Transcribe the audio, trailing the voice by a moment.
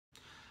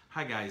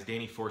Hi guys,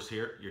 Danny Force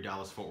here, your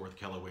Dallas-Fort Worth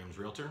Keller Williams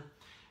Realtor.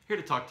 Here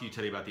to talk to you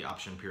today about the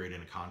option period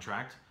in a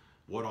contract.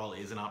 What all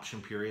is an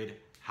option period?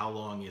 How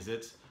long is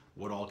it?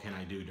 What all can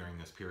I do during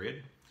this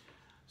period?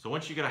 So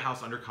once you get a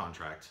house under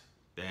contract,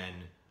 then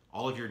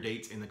all of your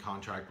dates in the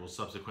contract will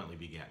subsequently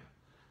begin.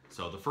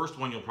 So the first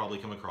one you'll probably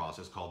come across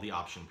is called the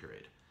option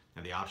period.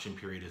 Now the option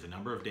period is a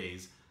number of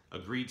days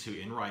agreed to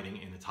in writing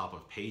in the top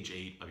of page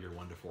 8 of your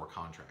 1 to 4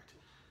 contract.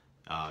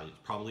 It's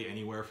probably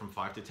anywhere from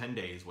 5 to 10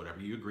 days,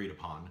 whatever you agreed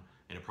upon,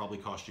 and it probably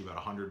cost you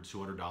about $100 to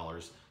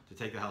 $200 to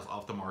take the house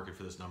off the market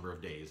for this number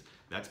of days.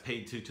 That's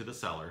paid to the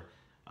seller,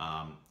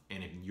 and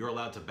if you're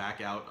allowed to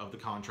back out of the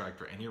contract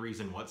for any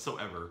reason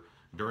whatsoever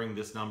during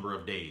this number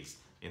of days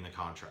in the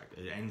contract.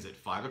 It ends at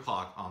 5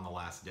 o'clock on the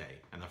last day,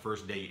 and the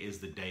first day is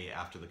the day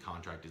after the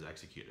contract is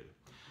executed.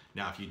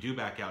 Now, if you do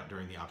back out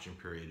during the option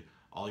period,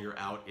 all you're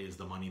out is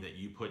the money that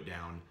you put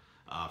down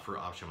for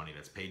option money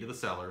that's paid to the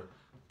seller.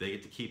 They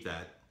get to keep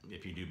that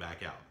if you do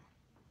back out.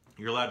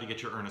 You're allowed to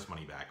get your earnest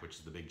money back, which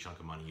is the big chunk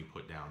of money you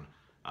put down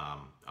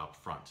up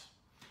front.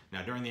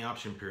 Now, during the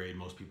option period,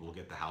 most people will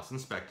get the house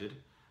inspected.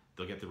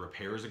 They'll get the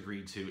repairs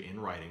agreed to in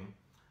writing.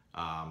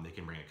 They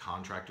can bring a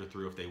contractor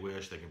through if they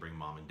wish. They can bring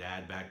mom and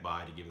dad back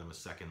by to give them a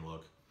second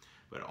look.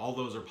 But all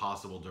those are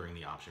possible during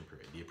the option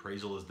period. The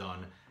appraisal is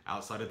done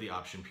outside of the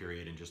option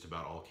period in just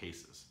about all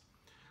cases.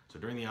 So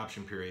during the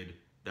option period,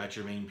 that's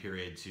your main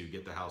period to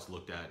get the house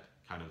looked at,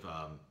 kind of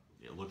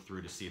look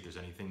through to see if there's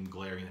anything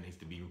glaring that needs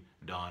to be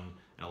done,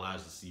 and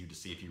allows you to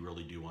see if you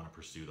really do want to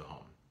pursue the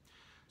home.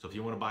 So if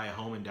you want to buy a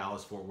home in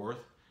Dallas-Fort Worth,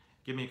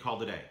 give me a call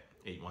today,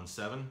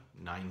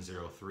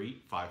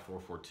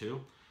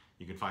 817-903-5442.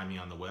 You can find me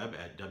on the web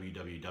at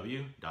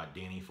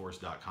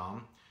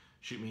www.dannyforce.com.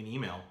 Shoot me an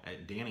email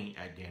at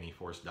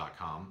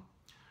danny@dannyforce.com.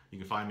 You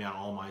can find me on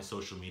all my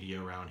social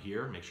media around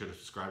here. Make sure to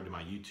subscribe to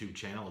my YouTube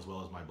channel as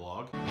well as my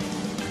blog.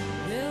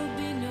 There'll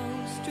be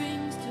no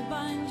strings to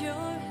bind your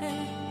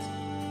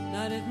head,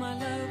 not if my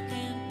love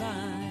can't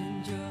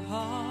bind your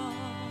heart.